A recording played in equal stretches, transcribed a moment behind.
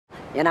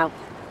You know,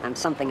 I'm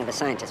something of a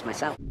scientist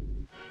myself.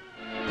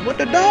 What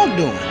the dog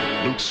doing?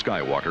 Luke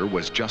Skywalker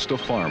was just a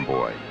farm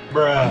boy.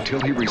 Bruh. Until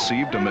he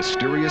received a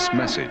mysterious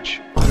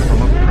message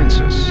from a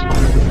princess.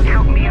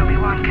 Help me,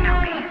 Obi-Wan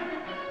Kenobi.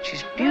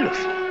 She's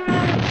beautiful.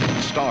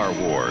 Star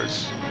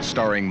Wars,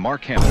 starring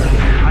Mark Hamill.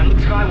 I'm Luke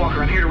Skywalker.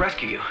 I'm here to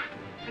rescue you.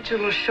 Aren't you a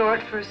little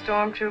short for a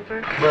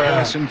stormtrooper?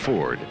 Harrison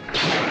Ford.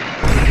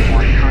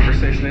 Want a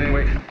conversation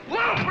anyway? Luke,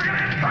 we're gonna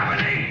have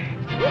company!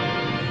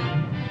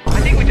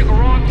 I think we took a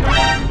wrong turn.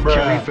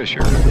 Carrie Fisher.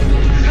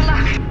 Good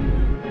luck.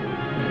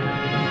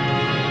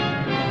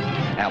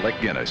 Alec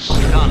Guinness.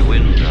 You can't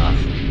win, Darth.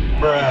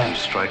 Bruh. If you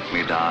strike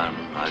me down,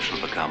 I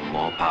shall become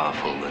more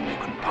powerful than you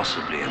can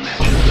possibly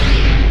imagine.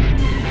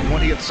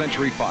 20th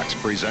Century Fox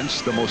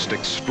presents the most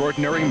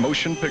extraordinary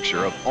motion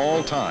picture of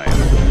all time.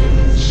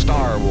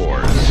 Star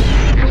Wars.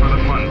 Here's where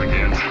the fun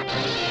begins.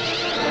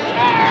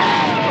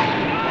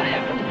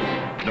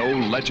 No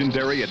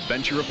legendary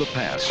adventure of the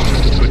past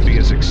could be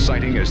as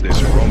exciting as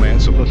this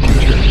romance of the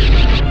future.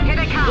 Here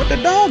they come. What the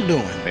dog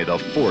doing? May the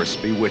Force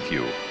be with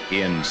you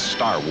in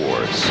Star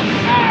Wars.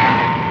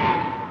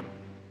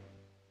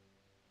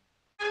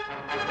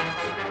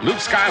 Luke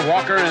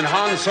Skywalker and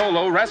Han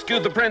Solo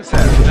rescued the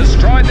princess,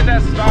 destroyed the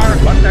Death Star,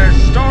 but their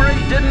story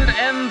didn't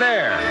end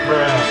there.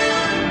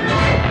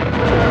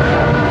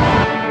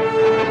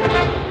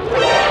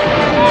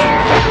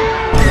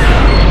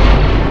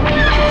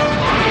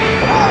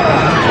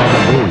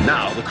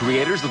 Now, the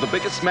creators of the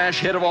biggest smash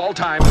hit of all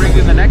time bring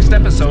you the next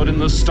episode in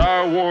the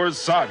Star Wars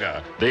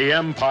saga, The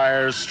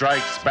Empire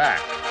Strikes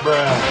Back.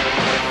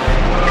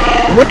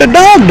 What the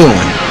dog doing?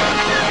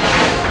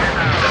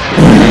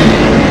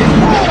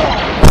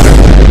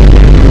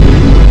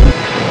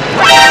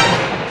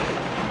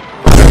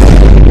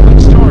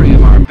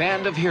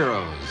 Band of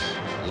heroes: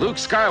 Luke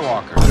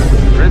Skywalker,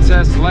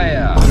 Princess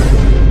Leia,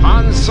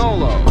 Han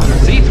Solo,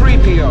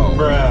 C-3PO,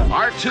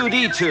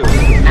 R2-D2,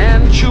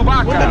 and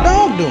Chewbacca. What the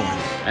dog doing?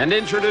 And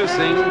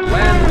introducing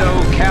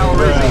Lando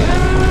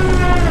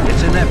Calrissian.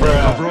 It's an epic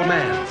of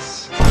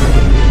romance.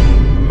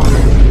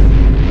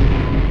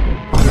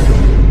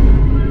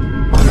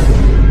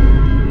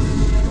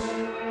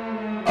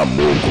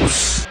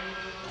 Amogus.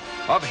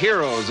 Of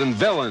heroes and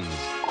villains.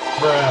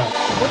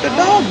 What the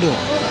dog doing?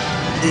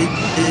 What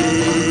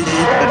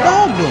the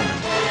dog doing?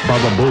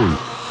 Baba Boo.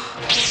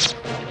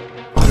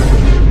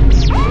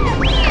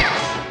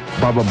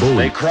 Baba Boo.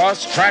 They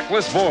cross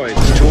trackless voids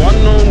to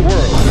unknown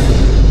worlds.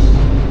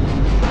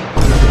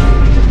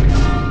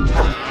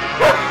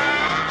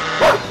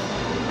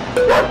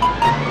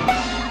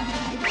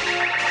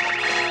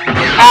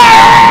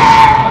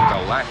 A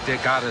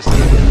galactic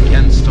odyssey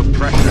against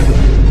oppression.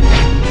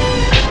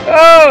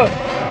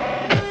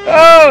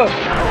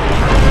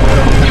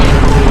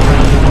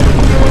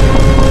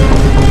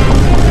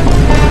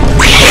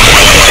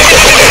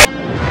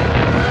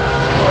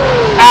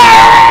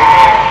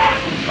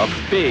 A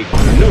big,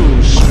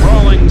 new,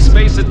 sprawling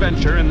space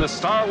adventure in the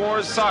Star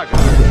Wars saga,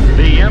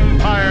 The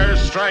Empire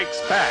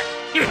Strikes Back.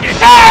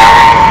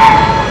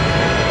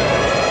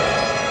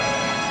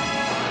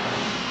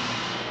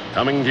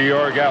 Coming to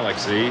your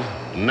galaxy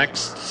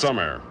next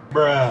summer.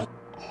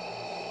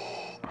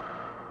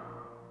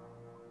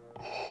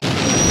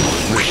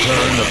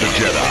 Return of the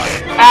Jedi.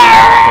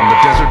 From the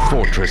desert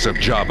fortress of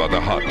Jabba the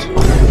Hutt.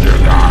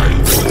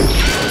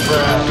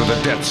 To the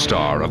Death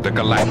Star of the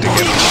Galactic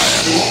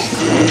Empire.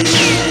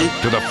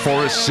 To the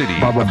forest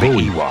city of the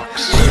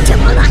Ewoks.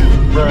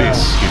 This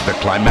is the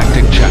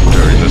climactic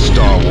chapter in the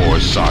Star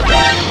Wars saga.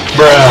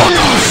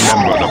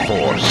 Remember the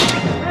Force.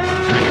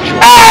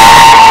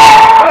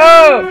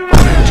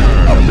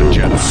 Return of the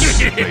Jedi.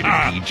 Rated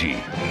PG.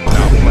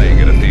 Now playing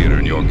at a theater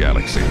in your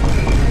galaxy.